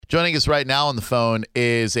Joining us right now on the phone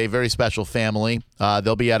is a very special family.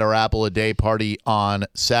 They'll be at our Apple a Day party on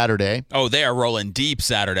Saturday. Oh, they are rolling deep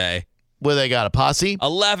Saturday. Where they got a posse?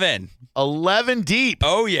 11. 11 deep.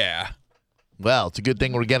 Oh, yeah. Well, it's a good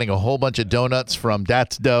thing we're getting a whole bunch of donuts from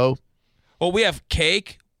That's Dough. Well, we have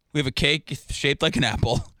cake. We have a cake shaped like an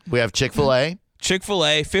apple. We have Chick-fil-A.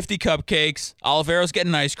 Chick-fil-A, 50 cupcakes. Olivero's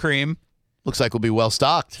getting ice cream. Looks like we'll be well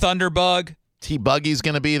stocked. Thunderbug. T-Buggy's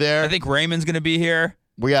going to be there. I think Raymond's going to be here.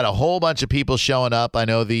 We got a whole bunch of people showing up. I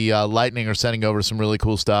know the Lightning are sending over some really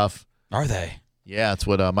cool stuff. Are they? Yeah, that's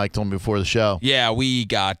what Mike told me before the show. Yeah, we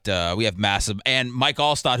have massive. And Mike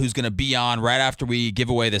Allstott, who's going to be on right after we give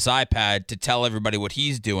away this iPad to tell everybody what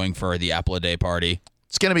he's doing for the Apple a Day party.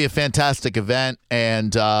 It's going to be a fantastic event,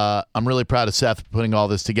 and I'm really proud of Seth for putting all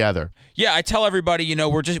this together. Yeah, I tell everybody, we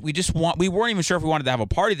weren't even sure if we wanted to have a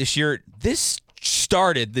party this year. This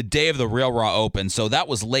started the day of the Real Raw Open, so that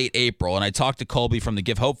was late April, and I talked to Colby from the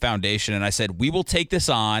Give Hope Foundation, and I said, we will take this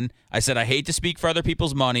on. I said, I hate to speak for other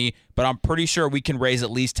people's money, but I'm pretty sure we can raise at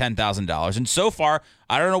least $10,000. And so far,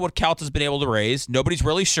 I don't know what Calta's been able to raise. Nobody's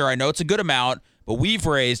really sure. I know it's a good amount, but we've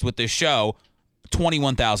raised with this show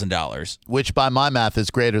 $21,000. Which, by my math, is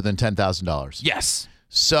greater than $10,000. Yes.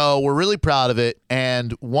 So we're really proud of it,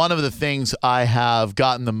 and one of the things I have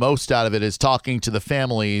gotten the most out of it is talking to the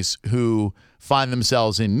families who find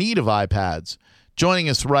themselves in need of iPads. Joining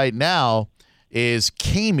us right now is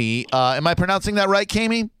Kami. Am I pronouncing that right,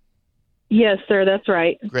 Kami? Yes, sir, that's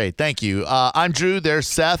right. Great, thank you. I'm Drew, there's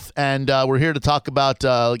Seth, and we're here to talk about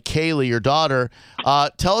Kaylee, your daughter.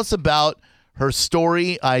 Tell us about her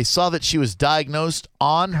story. I saw that she was diagnosed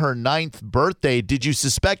on her 9th birthday. Did you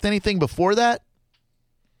suspect anything before that?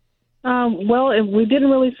 Well, we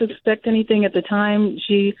didn't really suspect anything at the time.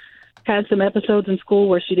 She had some episodes in school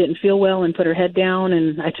where she didn't feel well and put her head down,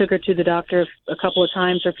 and I took her to the doctor a couple of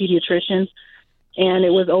times, her pediatrician, and it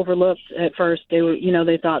was overlooked at first. They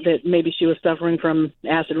thought that maybe she was suffering from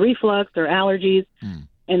acid reflux or allergies,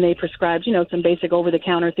 and they prescribed, some basic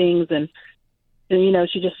over-the-counter things, and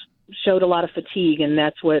she just showed a lot of fatigue, and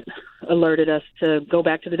that's what alerted us to go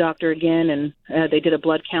back to the doctor again, and they did a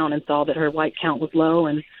blood count and saw that her white count was low,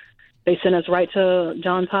 and they sent us right to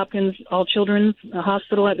Johns Hopkins All Children's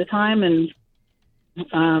Hospital at the time,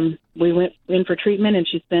 and we went in for treatment, and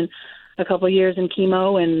she spent a couple of years in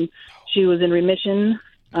chemo, and she was in remission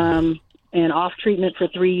and off treatment for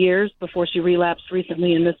 3 years before she relapsed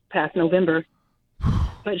recently in this past November.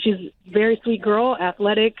 But she's a very sweet girl,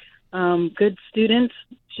 athletic, good student.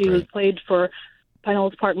 She was played for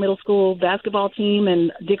Pinellas Park Middle School basketball team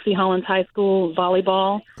and Dixie Hollins High School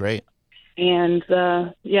volleyball. Great. And,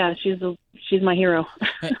 she's my hero.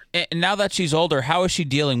 And now that she's older, how is she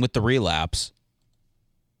dealing with the relapse?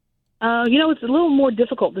 It's a little more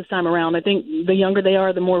difficult this time around. I think the younger they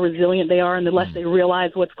are, the more resilient they are, and the less they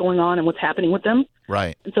realize what's going on and what's happening with them.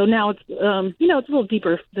 Right. And so now it's, it's a little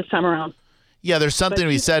deeper this time around. Yeah, there's something to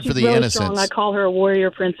be said for the really innocence. Strong. I call her a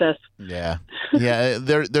warrior princess. Yeah.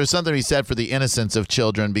 There's something to be said for the innocence of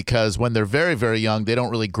children, because when they're very, very young, they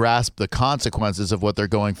don't really grasp the consequences of what they're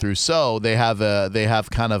going through. So they have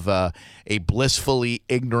kind of a blissfully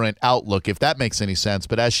ignorant outlook, if that makes any sense.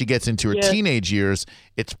 But as she gets into her teenage years,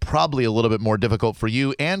 it's probably a little bit more difficult for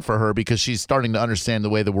you and for her, because she's starting to understand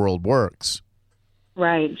the way the world works.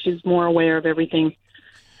 Right. She's more aware of everything.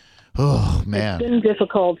 Oh, man. It's been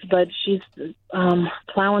difficult, but she's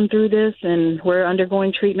plowing through this, and we're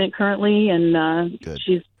undergoing treatment currently, and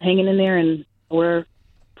she's hanging in there, and we're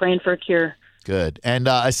praying for a cure. Good. And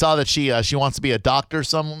I saw that she wants to be a doctor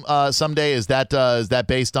someday. Is that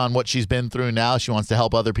based on what she's been through now? She wants to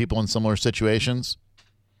help other people in similar situations?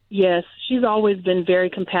 Yes. She's always been very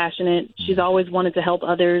compassionate. She's always wanted to help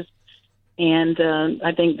others, and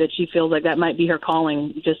I think that she feels like that might be her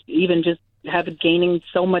calling, just gaining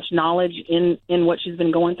so much knowledge in what she's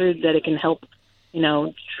been going through that it can help,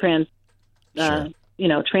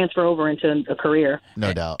 transfer over into a career.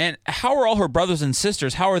 No doubt. And how are all her brothers and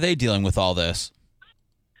sisters? How are they dealing with all this?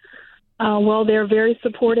 Well, they're very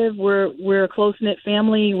supportive. We're a close-knit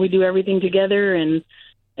family. We do everything together, and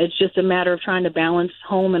it's just a matter of trying to balance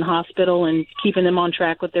home and hospital and keeping them on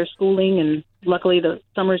track with their schooling. And luckily, the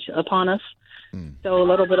summer's upon us, so a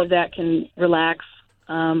little bit of that can relax.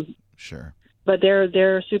 Sure. But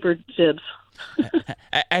they're super sibs.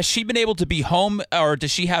 Has she been able to be home, or does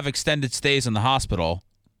she have extended stays in the hospital?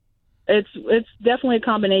 It's definitely a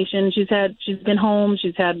combination. She's been home.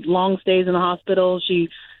 She's had long stays in the hospital.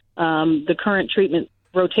 The current treatment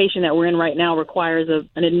rotation that we're in right now requires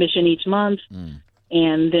an admission each month,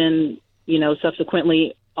 and then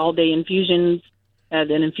subsequently all-day infusions at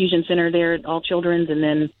an infusion center there at All Children's, and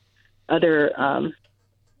then other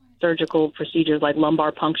surgical procedures like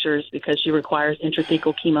lumbar punctures because she requires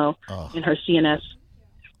intrathecal chemo in her CNS.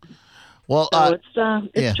 Well, So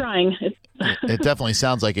it's trying. it definitely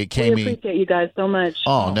sounds like it We came. appreciate you guys so much.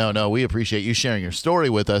 Oh, no, we appreciate you sharing your story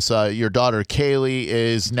with us. Your daughter Kaylee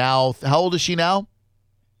is now, how old is she now?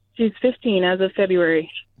 She's 15 as of February.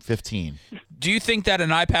 15. Do you think that an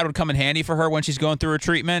iPad would come in handy for her when she's going through her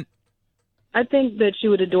treatment? I think that she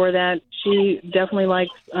would adore that. She definitely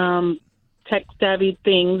likes tech-savvy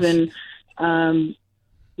things, and,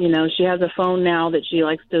 she has a phone now that she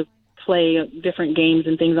likes to play different games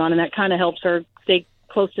and things on, and that kind of helps her stay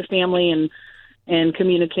close to family and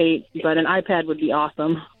communicate. But an iPad would be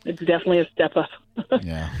awesome. It's definitely a step up.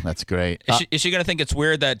 Yeah, that's great. Is she going to think it's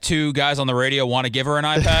weird that two guys on the radio want to give her an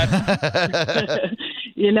iPad?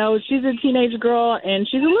 She's a teenage girl, and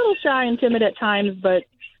she's a little shy and timid at times, but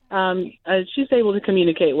she's able to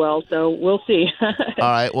communicate well, so we'll see. All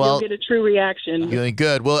right, well, you'll get a true reaction. Doing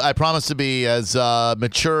good. Well, I promise to be as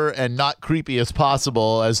mature and not creepy as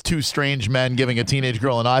possible as two strange men giving a teenage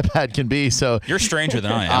girl an iPad can be. So You're stranger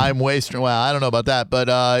than I am. I'm way strange. Well, I don't know about that, but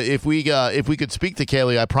if we could speak to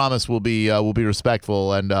Kaylee, I promise we'll be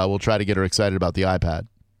respectful and we'll try to get her excited about the iPad.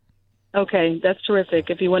 Okay, that's terrific.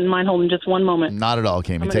 If you wouldn't mind holding just one moment. Not at all,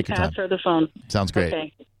 Kaylee. I'm Take going your to pass time. her the phone. Sounds great.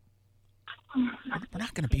 Okay. We're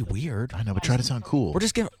not going to be weird. I know, but try to sound cool. We're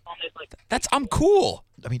just giving. I'm cool.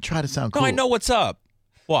 I mean, try to sound No, cool. I know what's up.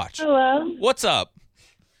 Watch. Hello. What's up?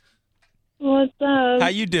 What's up? How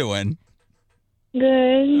you doing?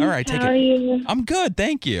 Good. All right, take How it. are you? I'm good,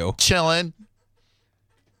 thank you. Chilling.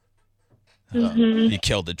 You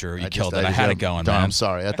killed it, Drew. You killed it. I had it going, Darn, man. I'm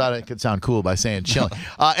sorry. I thought it could sound cool by saying chilling.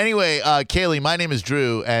 Anyway, Kaylee, my name is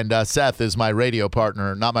Drew, and Seth is my radio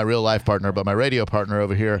partner, not my real life partner, but my radio partner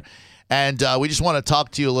over here. And we just want to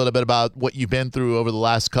talk to you a little bit about what you've been through over the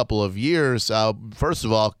last couple of years. First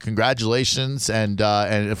of all, congratulations and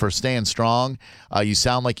for staying strong. You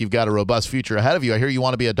sound like you've got a robust future ahead of you. I hear you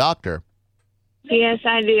want to be a doctor. Yes,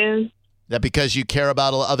 I do. That because you care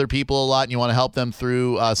about other people a lot and you want to help them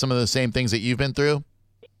through some of the same things that you've been through?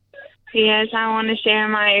 Yes, I want to share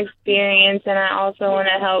my experience, and I also want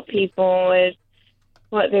to help people with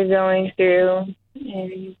what they're going through.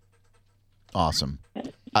 And Awesome.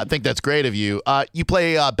 I think that's great of you. You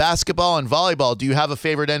play basketball and volleyball. Do you have a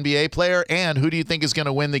favorite NBA player? And who do you think is going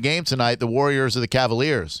to win the game tonight, the Warriors or the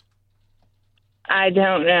Cavaliers? I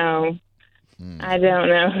don't know. I don't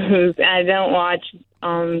know. I don't watch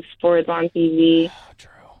sports on TV.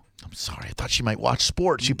 I'm sorry. I thought she might watch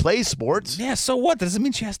sports. She plays sports. Yeah, so what? That doesn't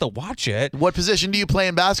mean she has to watch it. What position do you play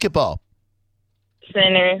in basketball?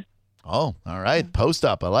 Center. Oh, all right. Post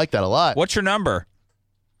up. I like that a lot. What's your number?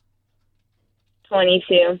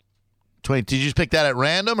 22. 20. Did you just pick that at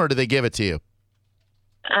random or did they give it to you?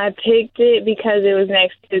 I picked it because it was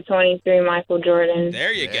next to 23 Michael Jordan.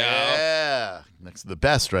 There you go. Yeah. Next to the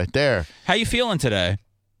best right there. How you feeling today?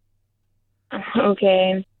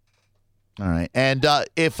 Okay. All right. And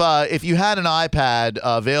if you had an iPad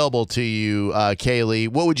available to you, Kaylee,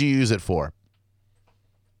 what would you use it for?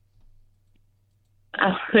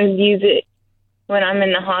 I would use it when I'm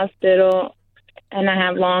in the hospital and I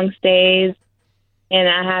have long stays and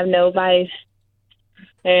I have nobody.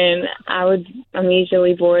 And I'm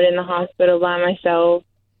usually bored in the hospital by myself.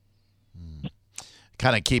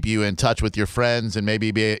 Kind of keep you in touch with your friends and maybe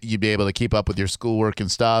you'd be able to keep up with your schoolwork and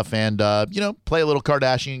stuff and, play a little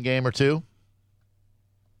Kardashian game or two.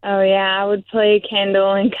 Oh, yeah, I would play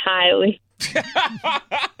Kendall and Kylie.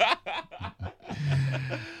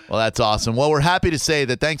 Well, that's awesome. Well, we're happy to say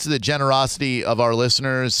that thanks to the generosity of our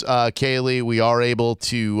listeners, Kaylee, we are able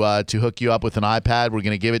to hook you up with an iPad. We're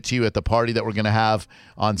going to give it to you at the party that we're going to have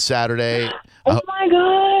on Saturday. Oh, my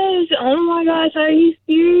gosh. Oh, my gosh. Are you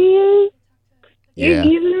serious? You're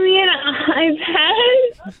giving me an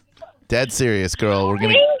iPad? Dead serious, girl. We're going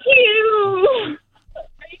to. Thank you.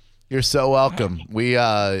 You're so welcome. We,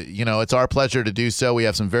 it's our pleasure to do so. We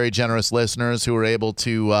have some very generous listeners who are able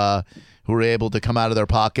to come out of their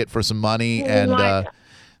pocket for some money, and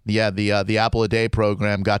the Apple a Day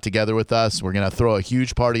program got together with us. We're gonna throw a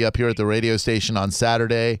huge party up here at the radio station on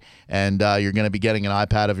Saturday, and you're gonna be getting an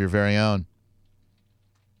iPad of your very own.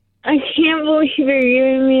 I can't believe you're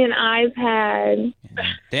giving me an iPad.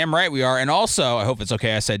 Damn right we are. And also, I hope it's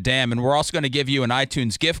okay I said damn, and we're also going to give you an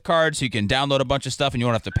iTunes gift card so you can download a bunch of stuff and you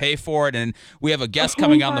won't have to pay for it. And we have a guest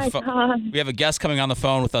coming on the phone. We have a guest coming on the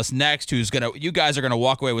phone with us next you guys are going to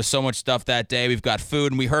walk away with so much stuff that day. We've got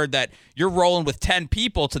food, and we heard that you're rolling with 10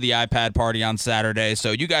 people to the iPad party on Saturday,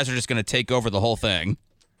 so you guys are just going to take over the whole thing.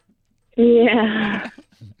 Yeah.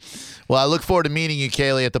 Well, I look forward to meeting you,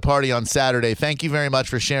 Kaylee, at the party on Saturday. Thank you very much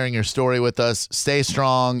for sharing your story with us. Stay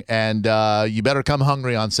strong, and you better come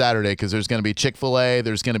hungry on Saturday because there's going to be Chick-fil-A,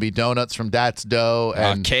 there's going to be donuts from Dat's Dough,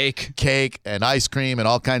 and cake and ice cream and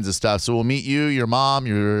all kinds of stuff. So we'll meet you, your mom,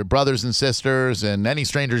 your brothers and sisters, and any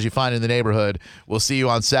strangers you find in the neighborhood. We'll see you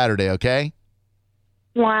on Saturday, okay?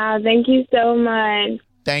 Wow, thank you so much.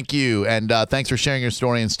 Thank you, and thanks for sharing your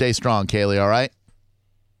story, and stay strong, Kaylee, all right?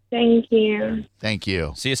 Thank you. Thank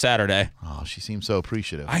you. See you Saturday. Oh, she seems so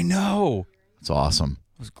appreciative. I know. It's awesome.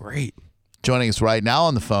 It was great. Joining us right now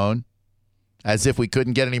on the phone, as if we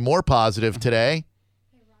couldn't get any more positive today,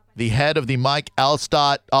 the head of the Mike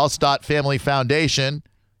Alstott Family Foundation.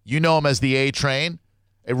 You know him as the A-Train,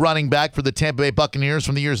 a running back for the Tampa Bay Buccaneers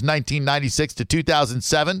from the years 1996 to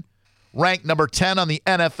 2007, ranked number 10 on the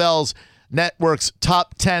NFL's network's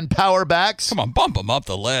top 10 power backs. Come on, bump him up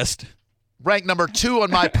the list. Ranked number 2 on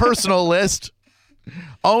my personal list,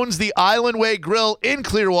 owns the Island Way Grill in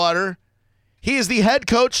Clearwater. He is the head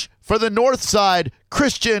coach for the Northside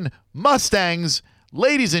Christian Mustangs.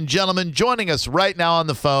 Ladies and gentlemen, joining us right now on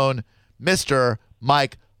the phone, Mr.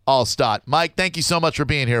 Mike Alstott. Mike, thank you so much for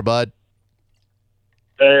being here, bud.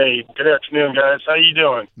 Hey, good afternoon, guys. How you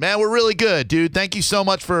doing? Man, we're really good, dude. Thank you so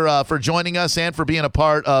much for joining us and for being a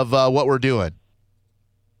part of what we're doing.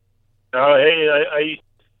 Hey,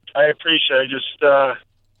 I appreciate it. I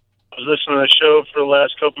was listening to the show for the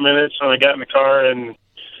last couple minutes, and I got in the car, and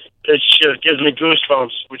it just gives me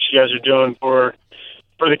goosebumps what you guys are doing for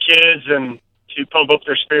the kids and to pump up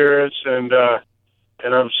their spirits. And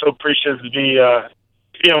I'm so appreciative to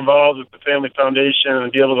be involved with the Family Foundation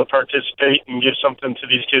and be able to participate and give something to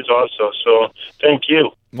these kids also. So thank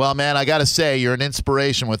you. Well, man, I got to say, you're an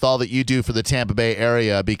inspiration with all that you do for the Tampa Bay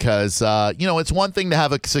area because, it's one thing to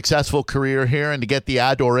have a successful career here and to get the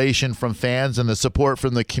adoration from fans and the support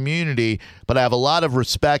from the community, but I have a lot of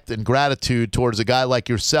respect and gratitude towards a guy like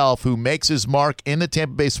yourself who makes his mark in the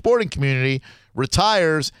Tampa Bay sporting community,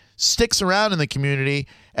 retires, sticks around in the community,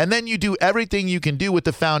 and then you do everything you can do with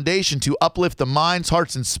the foundation to uplift the minds,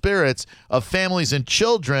 hearts, and spirits of families and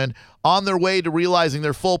children on their way to realizing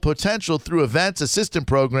their full potential through events, assistant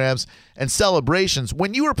programs, and celebrations.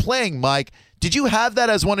 When you were playing, Mike, did you have that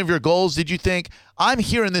as one of your goals? Did you think, I'm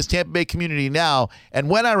here in this Tampa Bay community now, and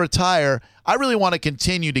when I retire, I really want to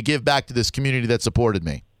continue to give back to this community that supported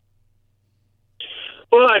me?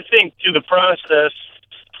 Well, I think through the process,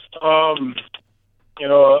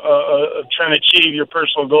 trying to achieve your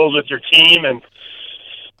personal goals with your team and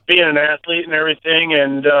being an athlete and everything.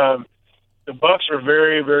 And the Bucs were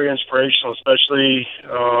very, very inspirational, especially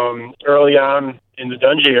early on in the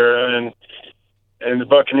Dungy era, and the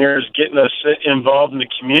Buccaneers getting us involved in the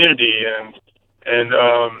community and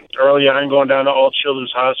early on going down to All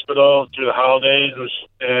Children's Hospital through the holidays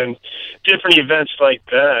and different events like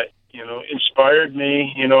that, inspired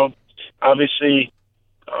me, obviously,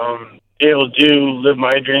 be able to live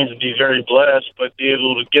my dreams and be very blessed, but be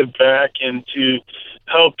able to give back and to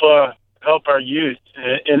help our youth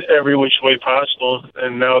in every which way possible.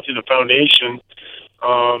 And now through the foundation,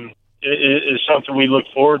 it is something we look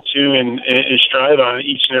forward to and strive on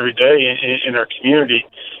each and every day in our community.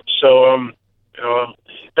 So,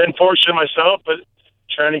 been fortunate myself, but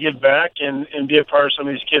trying to give back and be a part of some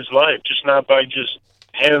of these kids' life, just not by just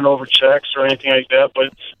handing over checks or anything like that,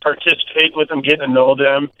 but participate with them, getting to know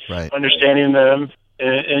them, right, understanding them,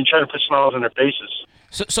 and trying to put smiles on their faces.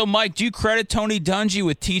 So, Mike, do you credit Tony Dungy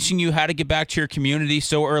with teaching you how to get back to your community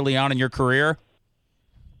so early on in your career?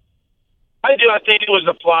 I do. I think it was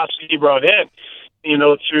the philosophy he brought in,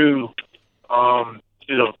 through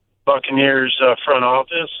the Buccaneers front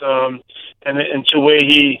office, and the way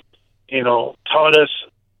he, taught us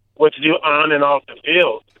what to do on and off the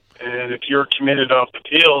field. And if you're committed off the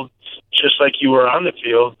field, just like you were on the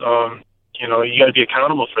field, you got to be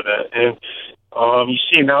accountable for that. And you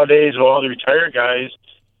see nowadays with all the retired guys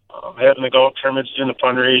having the golf tournaments, doing the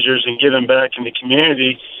fundraisers, and giving back in the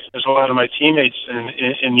community, as a lot of my teammates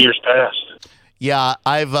in years past. Yeah,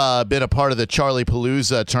 I've been a part of the Charlie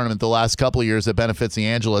Palooza tournament the last couple of years that benefits the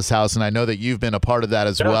Angelus House, and I know that you've been a part of that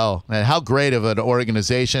as well. And how great of an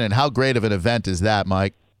organization and how great of an event is that,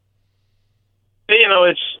 Mike?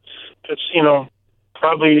 It's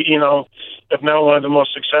probably, if not one of the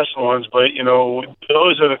most successful ones, but,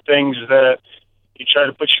 those are the things that you try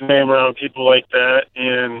to put your name around people like that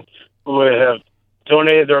and who have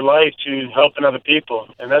donated their life to helping other people.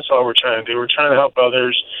 And that's all we're trying to do. We're trying to help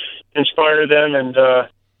others, inspire them, and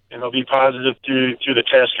be positive through the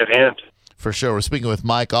task at hand. For sure. We're speaking with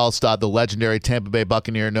Mike Alstott, the legendary Tampa Bay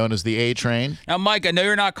Buccaneer known as the A-Train. Now, Mike, I know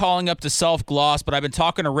you're not calling up to self-gloss, but I've been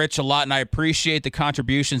talking to Rich a lot, and I appreciate the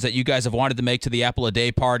contributions that you guys have wanted to make to the Apple a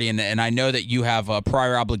Day party, and I know that you have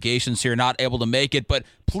prior obligations here, not able to make it, but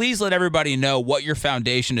please let everybody know what your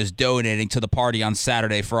foundation is donating to the party on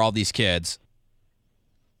Saturday for all these kids.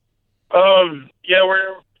 Yeah,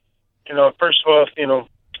 we're, first of all,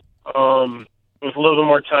 with a little bit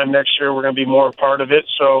more time next year, we're going to be more a part of it.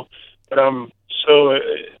 But I'm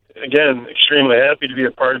again, extremely happy to be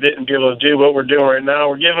a part of it and be able to do what we're doing right now.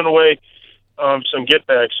 We're giving away some get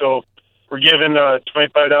back. So we're giving a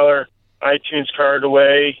 $25 iTunes card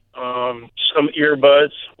away, some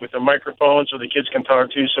earbuds with a microphone so the kids can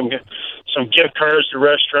talk to, some gift cards to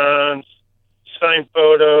restaurants, signed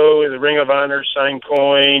photo, the Ring of Honor signed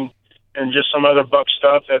coin, and just some other Buck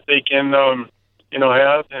stuff that they can,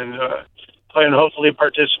 have and plan to hopefully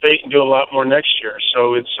participate and do a lot more next year.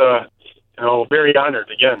 So it's, very honored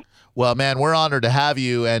again. Well, man, we're honored to have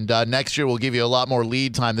you, and next year we'll give you a lot more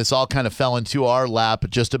lead time. This all kind of fell into our lap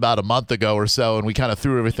just about a month ago or so, and we kind of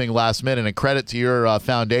threw everything last minute, and credit to your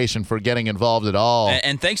foundation for getting involved at all.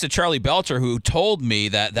 And thanks to Charlie Belcher, who told me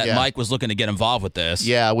that Mike was looking to get involved with this.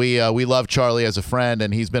 Yeah, we love Charlie as a friend,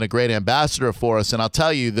 and he's been a great ambassador for us, and I'll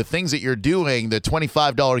tell you, the things that you're doing, the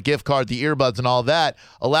 $25 gift card, the earbuds, and all that,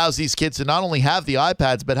 allows these kids to not only have the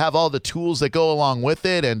iPads, but have all the tools that go along with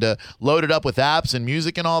it, and load it up with apps and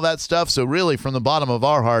music and all that stuff. So really, from the bottom of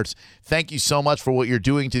our hearts, thank you so much for what you're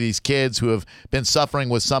doing to these kids who have been suffering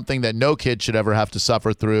with something that no kid should ever have to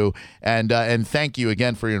suffer through. And thank you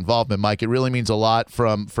again for your involvement, Mike. It really means a lot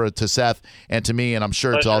to Seth and to me, and I'm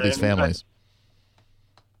sure to all these families.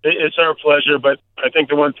 It's our pleasure, but I think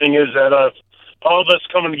the one thing is that all of us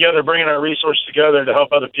coming together, bringing our resources together to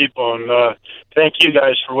help other people. And thank you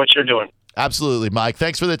guys for what you're doing. Absolutely, Mike.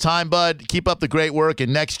 Thanks for the time, bud. Keep up the great work.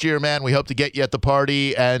 And next year, man, we hope to get you at the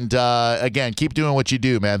party. And, again, keep doing what you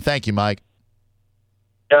do, man. Thank you, Mike.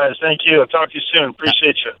 Guys, thank you. I'll talk to you soon.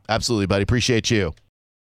 Appreciate you. Absolutely, buddy. Appreciate you.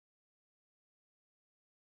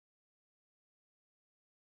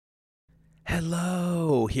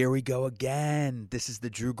 Hello, here we go again. This is the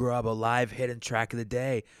Drew Garabo live hidden track of the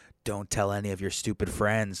day. Don't tell any of your stupid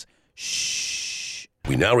friends. Shh.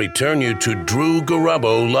 We now return you to Drew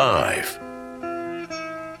Garabo Live.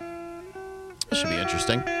 This should be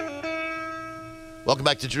interesting. Welcome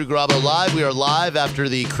back to Drew Garabo Live. We are live after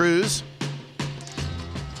the cruise.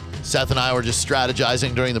 Seth and I were just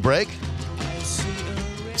strategizing during the break.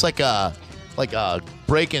 It's like a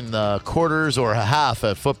break in the quarters or a half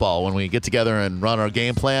at football when we get together and run our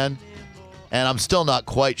game plan. And I'm still not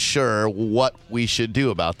quite sure what we should do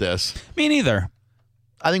about this. Me neither.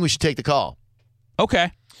 I think we should take the call.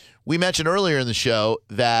 Okay. We mentioned earlier in the show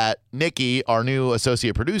that Nikki, our new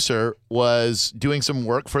associate producer, was doing some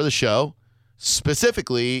work for the show.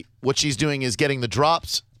 Specifically, what she's doing is getting the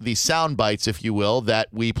drops, the sound bites, if you will, that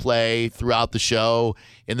we play throughout the show,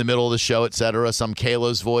 in the middle of the show, etc. Some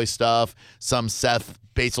Kayla's voice stuff, some Seth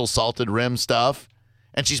Basil Salted Rim stuff.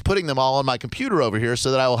 And she's putting them all on my computer over here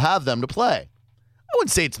so that I will have them to play. I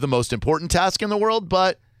wouldn't say it's the most important task in the world,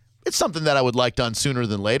 but it's something that I would like done sooner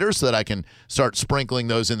than later so that I can start sprinkling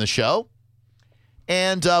those in the show.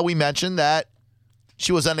 And we mentioned that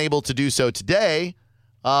she was unable to do so today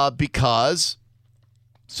because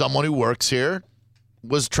someone who works here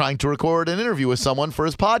was trying to record an interview with someone for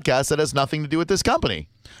his podcast that has nothing to do with this company.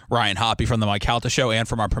 Ryan Hoppy from the Mike Calta Show and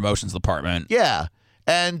from our promotions department. Yeah.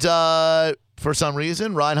 And for some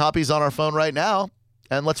reason, Ryan Hoppy's on our phone right now.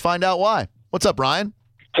 And let's find out why. What's up, Ryan?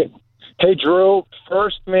 Hey, Drew.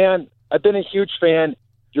 First, man, I've been a huge fan.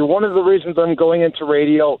 You're one of the reasons I'm going into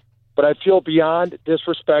radio, but I feel beyond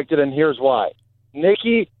disrespected, and here's why.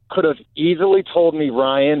 Nikki could have easily told me,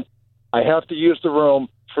 Ryan, I have to use the room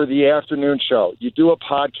for the afternoon show. You do a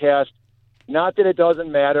podcast. Not that it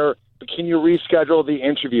doesn't matter, but can you reschedule the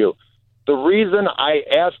interview? The reason I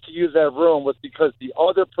asked to use that room was because the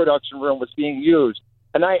other production room was being used.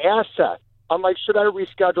 And I asked Seth, I'm like, should I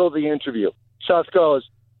reschedule the interview? Seth goes,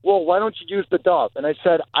 well, why don't you use the Dove? And I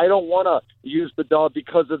said, I don't want to use the Dove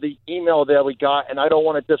because of the email that we got, and I don't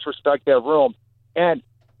want to disrespect that room. And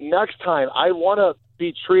next time, I want to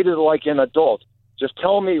be treated like an adult. Just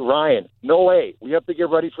tell me, Ryan, no way. We have to get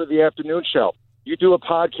ready for the afternoon show. You do a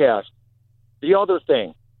podcast. The other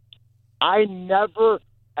thing, I never,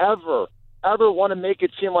 ever want to make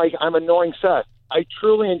it seem like I'm annoying Seth. I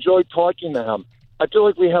truly enjoy talking to him. I feel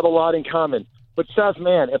like we have a lot in common. But Seth,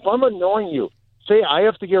 man, if I'm annoying you, say I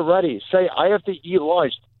have to get ready. Say I have to eat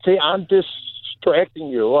lunch. Say I'm distracting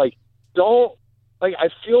you. Like, don't, like, I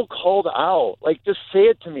feel called out. Like, just say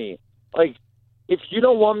it to me. Like, if you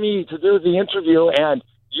don't want me to do the interview and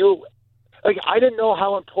you Like, I didn't know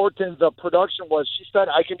how important the production was. She said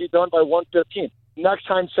I can be done by 1:15. Next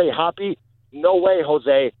time, say, Hoppy, no way,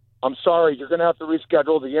 Jose. I'm sorry, you're going to have to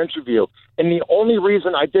reschedule the interview. And the only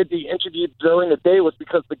reason I did the interview during the day was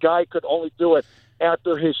because the guy could only do it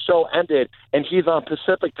after his show ended, and he's on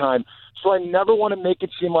Pacific time. So I never want to make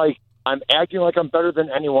it seem like I'm acting like I'm better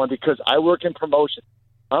than anyone because I work in promotion.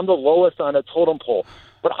 I'm the lowest on a totem pole.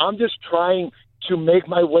 But I'm just trying to make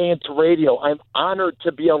my way into radio. I'm honored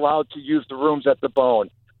to be allowed to use the rooms at the Bone.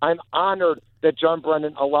 I'm honored that John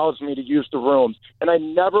Brennan allows me to use the rooms. And I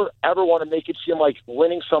never, ever want to make it seem like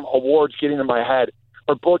winning some awards getting in my head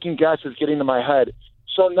or booking guests is getting in my head.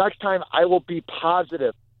 So next time I will be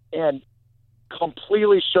positive and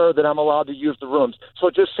completely sure that I'm allowed to use the rooms. So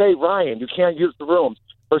just say, Ryan, you can't use the rooms.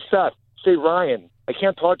 Or Seth, say, Ryan, I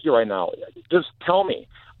can't talk to you right now. Just tell me.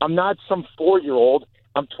 I'm not some 4-year-old.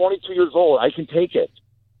 I'm 22 years old. I can take it.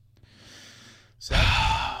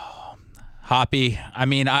 Hoppy, I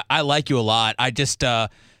mean, I like you a lot. I just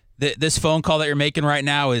this phone call that you're making right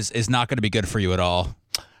now is not going to be good for you at all.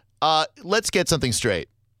 Let's get something straight.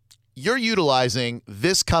 You're utilizing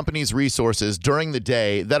this company's resources during the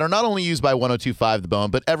day that are not only used by 102.5 The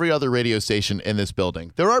Bone, but every other radio station in this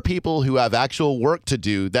building. There are people who have actual work to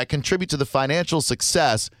do that contribute to the financial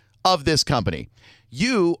success of this company.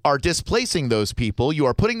 You are displacing those people. You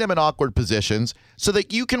are putting them in awkward positions so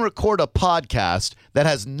that you can record a podcast that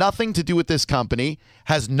has nothing to do with this company,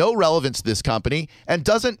 has no relevance to this company, and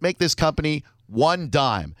doesn't make this company one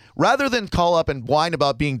dime. Rather than call up and whine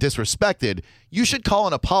about being disrespected, you should call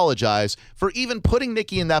and apologize for even putting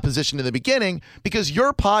Nikki in that position in the beginning, because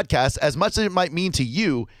your podcast, as much as it might mean to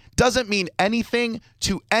you, doesn't mean anything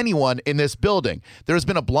to anyone in this building. There's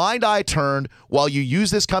been a blind eye turned while you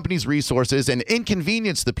use this company's resources and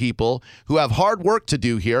inconvenience the people who have hard work to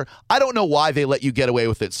do here. I don't know why they let you get away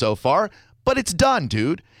with it so far, but it's done,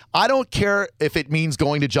 dude. I don't care if it means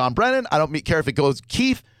going to John Brennan. I don't care if it goes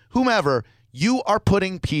Keith, whomever. You are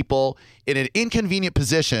putting people in an inconvenient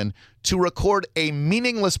position to record a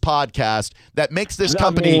meaningless podcast that makes this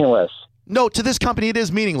company meaningless. No, to this company, it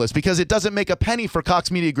is meaningless because it doesn't make a penny for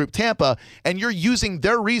Cox Media Group Tampa, and you're using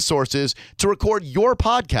their resources to record your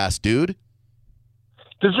podcast, dude.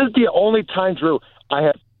 This is the only time, Drew, I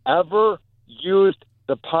have ever used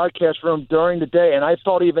the podcast room during the day, and I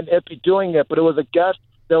felt even iffy doing it, but it was a guest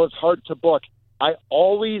that was hard to book. I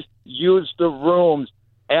always use the rooms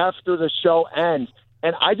after the show ends,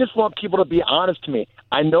 and I just want people to be honest to me.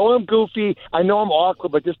 I know I'm goofy. I know I'm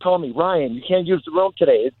awkward, but just tell me, Ryan, you can't use the room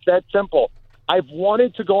today. It's that simple. I've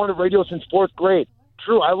wanted to go on the radio since 4th grade.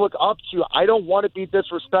 Drew, I look up to you. I don't want to be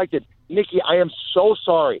disrespected. Nikki, I am so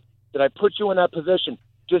sorry that I put you in that position.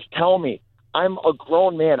 Just tell me. I'm a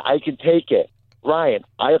grown man. I can take it. Ryan,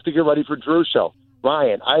 I have to get ready for Drew's show.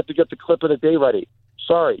 Ryan, I have to get the clip of the day ready.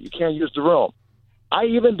 Sorry, you can't use the room. I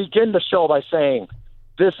even begin the show by saying,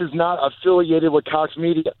 this is not affiliated with Cox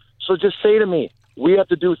Media. So just say to me, we have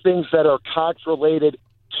to do things that are Cox related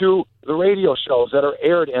to the radio shows that are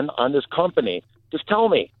aired on this company. Just tell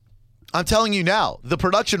me. I'm telling you now, the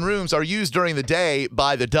production rooms are used during the day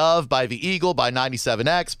by the Dove, by the Eagle, by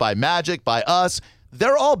 97X, by Magic, by us.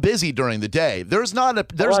 They're all busy during the day. There's not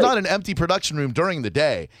an empty production room during the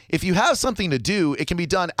day. If you have something to do, it can be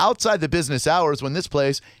done outside the business hours when this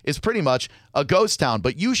place is pretty much a ghost town.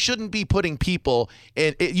 But you shouldn't be putting people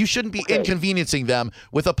in. You shouldn't be inconveniencing them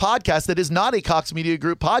with a podcast that is not a Cox Media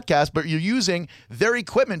Group podcast, but you're using their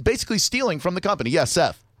equipment, basically stealing from the company. Yes,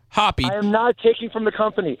 Seth. Hoppy. I am not taking from the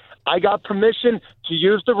company. I got permission to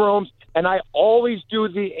use the rooms, and I always do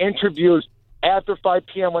the interviews after 5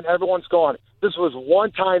 p.m. when everyone's gone. This was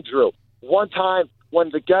one time, Drew. One time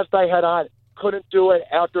when the guest I had on couldn't do it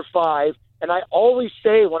after 5. And I always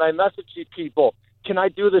say when I message these people, can I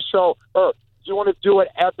do the show? Or do you want to do it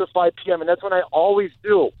after 5 p.m.? And that's when I always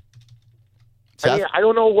do. Seth? I mean, I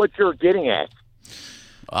don't know what you're getting at.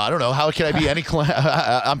 I don't know. How can I be any?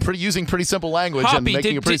 I'm using pretty simple language and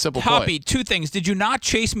making a pretty simple point. Hoppy, two things. Did you not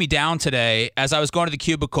chase me down today as I was going to the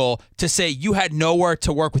cubicle to say you had nowhere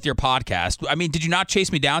to work with your podcast? I mean, did you not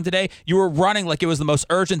chase me down today? You were running like it was the most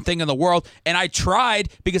urgent thing in the world, and I tried,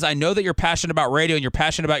 because I know that you're passionate about radio and you're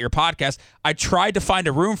passionate about your podcast. I tried to find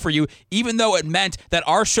a room for you, even though it meant that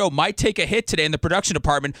our show might take a hit today in the production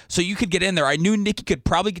department, so you could get in there. I knew Nikki could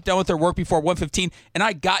probably get done with her work before 1:15, and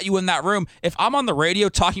I got you in that room. If I'm on the radio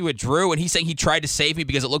talking with Drew and he's saying he tried to save me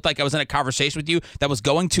because it looked like I was in a conversation with you that was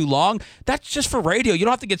going too long, that's just for radio. You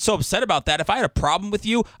don't have to get so upset about that. If I had a problem with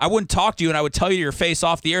you, I wouldn't talk to you and I would tell you to your face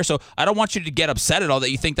off the air. So I don't want you to get upset at all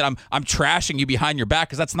that you think that I'm trashing you behind your back,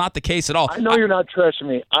 because that's not the case at all. I know you're not trashing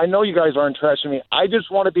me. I know you guys aren't trashing me. I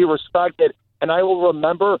just want to be respected and I will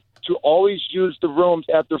remember to always use the rooms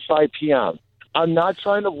after 5 p.m. I'm not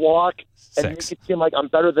trying to walk and make it seem like I'm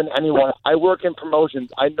better than anyone. I work in promotions.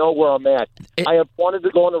 I know where I'm at. I have wanted to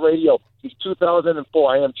go on the radio since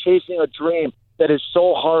 2004. I am chasing a dream that is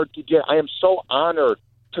so hard to get. I am so honored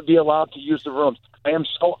to be allowed to use the rooms. I am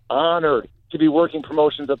so honored to be working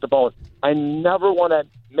promotions at the Bone. I never want to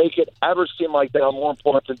make it ever seem like that I'm more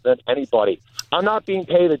important than anybody. I'm not being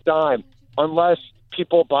paid a dime unless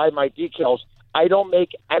people buy my decals. I don't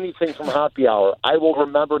make anything from happy hour. I will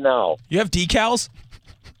remember now. You have decals?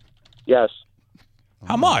 Yes.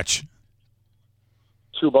 How much?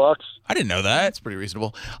 $2. I didn't know that. That's pretty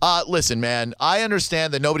reasonable. Listen, man, I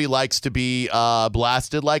understand that nobody likes to be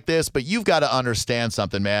blasted like this, but you've got to understand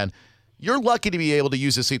something, man. You're lucky to be able to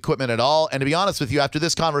use this equipment at all. And to be honest with you, after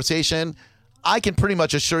this conversation, I can pretty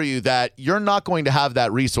much assure you that you're not going to have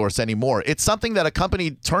that resource anymore. It's something that a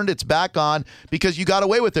company turned its back on because you got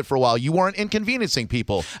away with it for a while. You weren't inconveniencing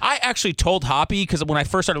people. I actually told Hoppy, because when I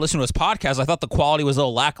first started listening to his podcast, I thought the quality was a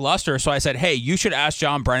little lackluster. So I said, hey, you should ask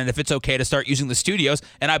John Brennan if it's okay to start using the studios.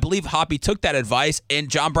 And I believe Hoppy took that advice,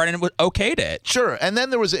 and John Brennan okayed it. Sure. And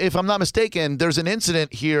then there was, if I'm not mistaken, there's an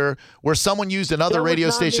incident here where someone used another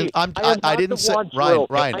radio station. I didn't say, Ryan.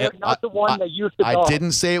 I am not the one that used the I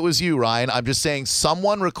didn't say it was you, Ryan. I'm just saying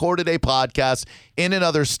someone recorded a podcast in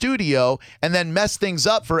another studio and then messed things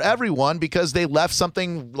up for everyone because they left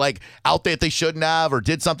something like out there that they shouldn't have or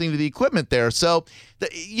did something to the equipment there. So,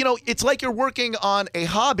 it's like you're working on a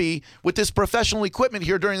hobby with this professional equipment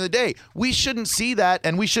here during the day. We shouldn't see that,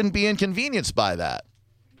 and we shouldn't be inconvenienced by that.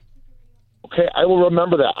 Okay, I will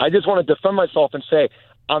remember that. I just want to defend myself and say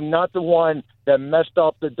I'm not the one that messed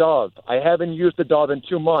up the Dove. I haven't used the Dove in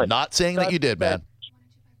 2 months. Not saying that you did, man.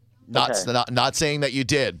 Not saying that you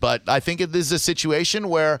did, but I think this is a situation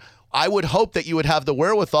where I would hope that you would have the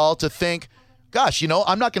wherewithal to think, gosh,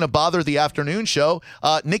 I'm not going to bother the afternoon show.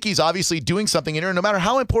 Nikki's obviously doing something in here. No matter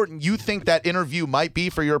how important you think that interview might be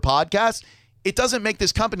for your podcast, it doesn't make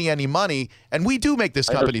this company any money, and we do make this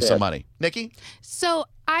company some money. Nikki? So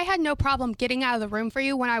I had no problem getting out of the room for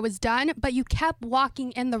you when I was done, but you kept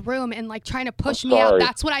walking in the room and trying to push me out.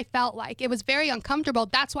 That's what I felt like. It was very uncomfortable.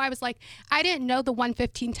 That's why I was like, I didn't know the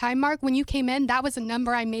 1:15 time mark. When you came in, that was a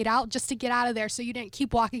number I made out just to get out of there so you didn't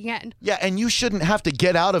keep walking in. Yeah, and you shouldn't have to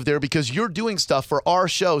get out of there because you're doing stuff for our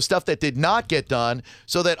show, stuff that did not get done,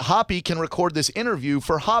 so that Hoppy can record this interview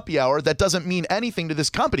for Hoppy Hour that doesn't mean anything to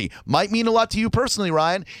this company. Might mean a lot to you personally,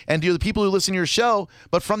 Ryan, and to the people who listen to your show,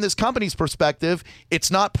 but from this company's perspective,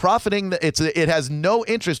 it's not profiting. It has no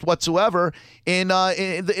interest whatsoever from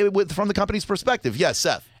the company's perspective. Yes,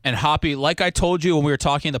 Seth. And Hoppy, like I told you when we were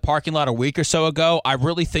talking in the parking lot a week or so ago, I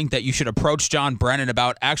really think that you should approach John Brennan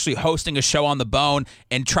about actually hosting a show on the Bone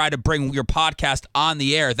and try to bring your podcast on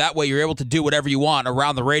the air. That way you're able to do whatever you want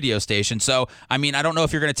around the radio station. So, I don't know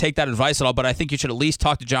if you're going to take that advice at all, but I think you should at least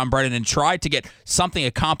talk to John Brennan and try to get something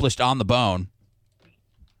accomplished on the Bone.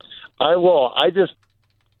 I will.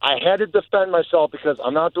 I had to defend myself because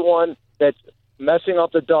I'm not the one that's messing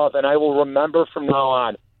up the Dove, and I will remember from now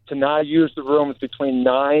on to not use the rooms between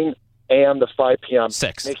 9 a.m. to 5 p.m.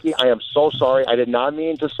 6. Nikki, I am so sorry. I did not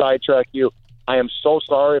mean to sidetrack you. I am so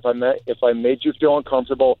sorry if I made you feel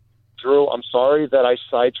uncomfortable. Drew, I'm sorry that I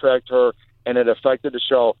sidetracked her and it affected the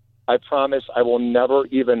show. I promise I will never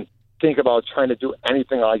even think about trying to do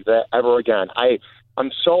anything like that ever again.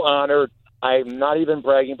 I'm so honored. I'm not even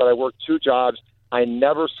bragging, but I work 2 jobs. I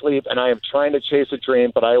never sleep, and I am trying to chase a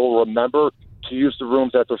dream, but I will remember to use the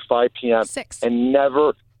rooms after 5 p.m. 6. And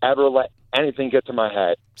never, ever let anything get to my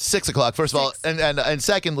head. 6 o'clock, first of all. And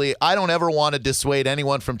secondly, I don't ever want to dissuade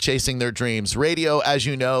anyone from chasing their dreams. Radio, as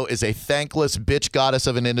you know, is a thankless bitch goddess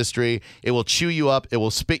of an industry. It will chew you up. It will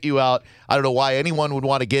spit you out. I don't know why anyone would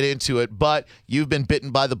want to get into it, but you've been bitten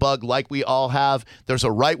by the bug like we all have. There's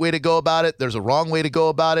a right way to go about it. There's a wrong way to go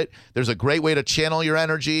about it. There's a great way to channel your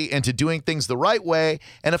energy into doing things the right way.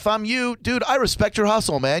 And if I'm you, dude, I respect your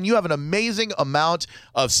hustle, man. You have an amazing amount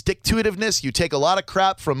of stick-to-itiveness. You take a lot of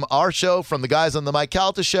crap from our show, from the guys on the Mike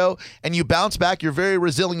Calta show, and you bounce back. You're a very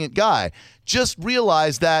resilient guy. Just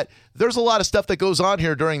realize that there's a lot of stuff that goes on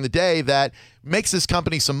here during the day that makes this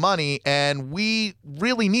company some money, and we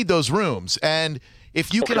really need those rooms. And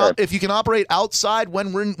if you can operate outside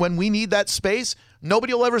when we need that space,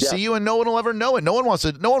 nobody will ever see you, and no one will ever know it. No one wants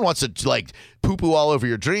to like poo-poo all over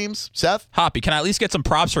your dreams. Seth? Hoppy, can I at least get some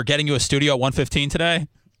props for getting you a studio at 1:15 today?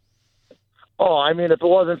 Oh, if it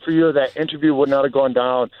wasn't for you, that interview would not have gone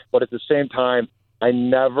down. But at the same time, I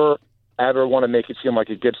never, ever want to make it seem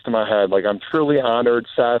like it gets to my head. Like, I'm truly honored,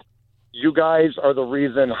 Seth. You guys are the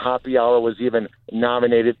reason Happy Hour was even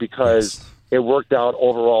nominated because it worked out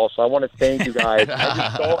overall. So I want to thank you guys. I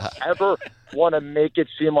just don't ever want to make it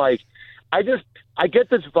seem like I get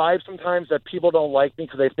this vibe sometimes that people don't like me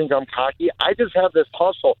because they think I'm cocky. I just have this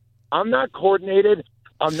hustle. I'm not coordinated.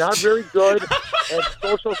 I'm not very good at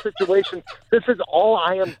social situations. This is all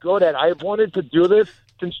I am good at. I've wanted to do this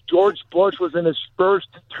since George Bush was in his first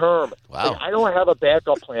term. Wow. Like, I don't have a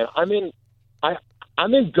backup plan. I'm in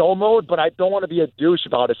go mode, but I don't want to be a douche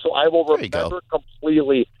about it. So I will remember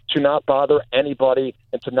completely to not bother anybody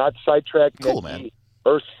and to not sidetrack Nikki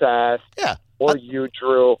or Seth or you,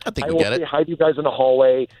 Drew. I think I we will get it. say hi to you guys in the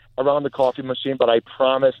hallway around the coffee machine, but I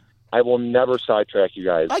promise I will never sidetrack you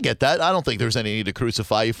guys. I get that. I don't think there's any need to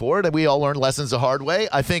crucify you for it. And we all learned lessons the hard way.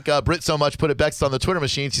 I think Britt so much put it best on the Twitter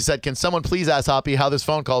machine. She said, can someone please ask Hoppy how this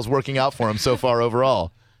phone call is working out for him so far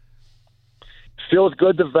overall? Feels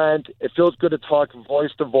good to vent. It feels good to talk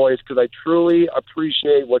voice to voice because I truly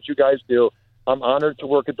appreciate what you guys do. I'm honored to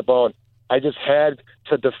work at the Bone. I just had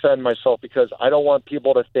to defend myself because I don't want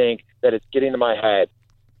people to think that it's getting to my head.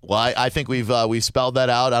 Well, I think we've spelled that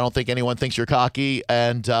out. I don't think anyone thinks you're cocky,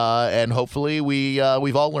 and hopefully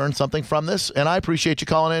we've all learned something from this. And I appreciate you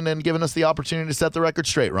calling in and giving us the opportunity to set the record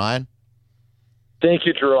straight, Ryan. Thank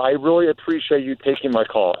you, Drew. I really appreciate you taking my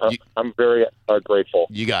call. I'm very grateful.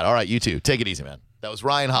 You got it. All right, you too. Take it easy, man. That was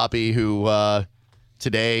Ryan Hoppy, who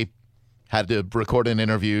today had to record an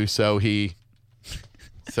interview, so he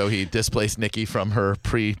displaced Nikki from her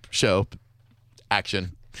pre-show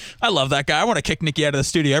action. I love that guy. I want to kick Nikki out of the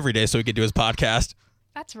studio every day so he could do his podcast.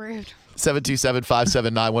 That's rude.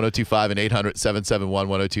 727-579-1025 and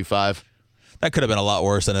 800-771-1025. That could have been a lot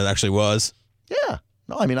worse than it actually was. Yeah.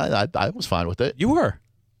 No, I mean, I was fine with it. You were.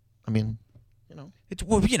 I mean, he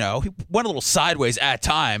went a little sideways at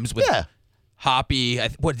times with Hoppy. I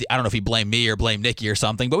don't know if he blamed me or blamed Nikki or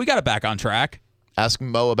something, but we got it back on track. Ask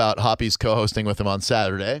Mo about Hoppy's co-hosting with him on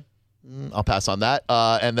Saturday. I'll pass on that.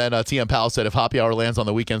 And then TM Powell said, if Hoppy Hour lands on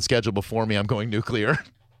the weekend schedule before me, I'm going nuclear.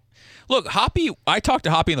 Look, Hoppy, I talked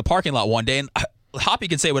to Hoppy in the parking lot one day, and Hoppy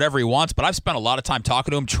can say whatever he wants, but I've spent a lot of time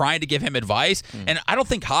talking to him, trying to give him advice, and I don't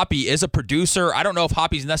think Hoppy is a producer. I don't know if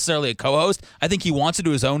Hoppy's necessarily a co-host. I think he wants to do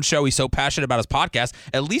his own show. He's so passionate about his podcast.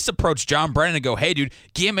 At least approach John Brennan and go, hey, dude,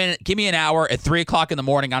 give me an hour at 3 o'clock in the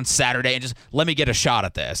morning on Saturday and just let me get a shot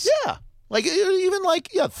at this. Yeah.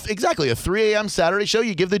 Exactly. A 3 a.m. Saturday show.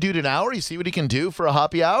 You give the dude an hour. You see what he can do for a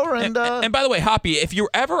Hoppy Hour. And by the way, Hoppy, if you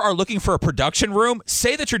ever are looking for a production room,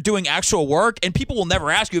 say that you're doing actual work, and people will never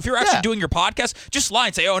ask you. If you're actually doing your podcast, just lie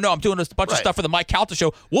and say, oh, no, I'm doing a bunch of stuff for the Mike Calta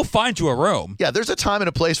show. We'll find you a room. Yeah, there's a time and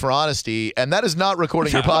a place for honesty, and that is not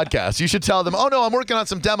recording your podcast. You should tell them, oh, no, I'm working on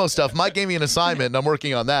some demo stuff. Mike gave me an assignment, and I'm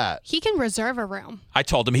working on that. He can reserve a room. I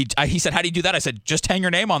told him. He said, how do you do that? I said, just hang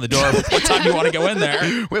your name on the door. What time you want to go in there?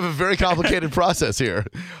 We have a very complicated process here.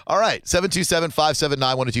 All right,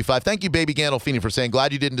 727-579-1025. Thank you, Baby Gandolfini, for saying,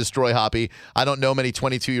 glad you didn't destroy Hoppy. I don't know many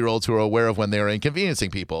 22-year-olds who are aware of when they are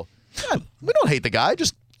inconveniencing people. Yeah, we don't hate the guy.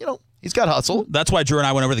 Just, he's got hustle. That's why Drew and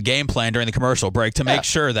I went over the game plan during the commercial break to make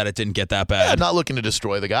sure that it didn't get that bad. Yeah, not looking to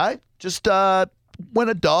destroy the guy. Just when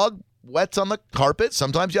a dog wets on the carpet,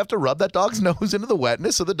 sometimes you have to rub that dog's nose into the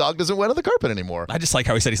wetness so the dog doesn't wet on the carpet anymore. I just like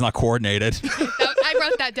how he said he's not coordinated. I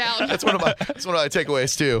wrote that down. That's one of my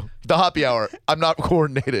takeaways too. The Hoppy Hour. I'm not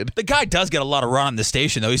coordinated. The guy does get a lot of run on the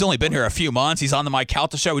station, though. He's only been here a few months. He's on the Mike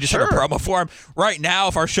Calta show. We just heard a promo for him. Right now,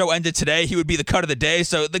 if our show ended today, he would be the cut of the day.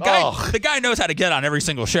 So the guy knows how to get on every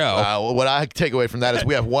single show. What I take away from that is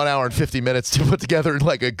we have 1 hour and 50 minutes to put together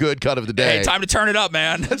like a good cut of the day. Hey, time to turn it up,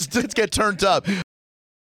 man. Let's get turned up.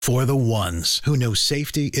 For the ones who know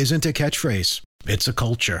safety isn't a catchphrase, it's a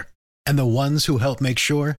culture. And the ones who help make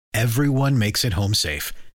sure everyone makes it home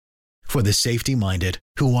safe. For the safety-minded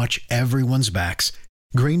who watch everyone's backs,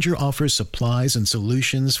 Grainger offers supplies and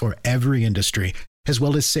solutions for every industry, as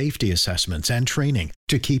well as safety assessments and training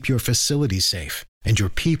to keep your facilities safe and your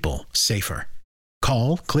people safer.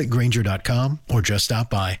 Call, click Grainger.com, or just stop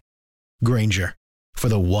by. Grainger, for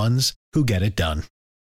the ones who get it done.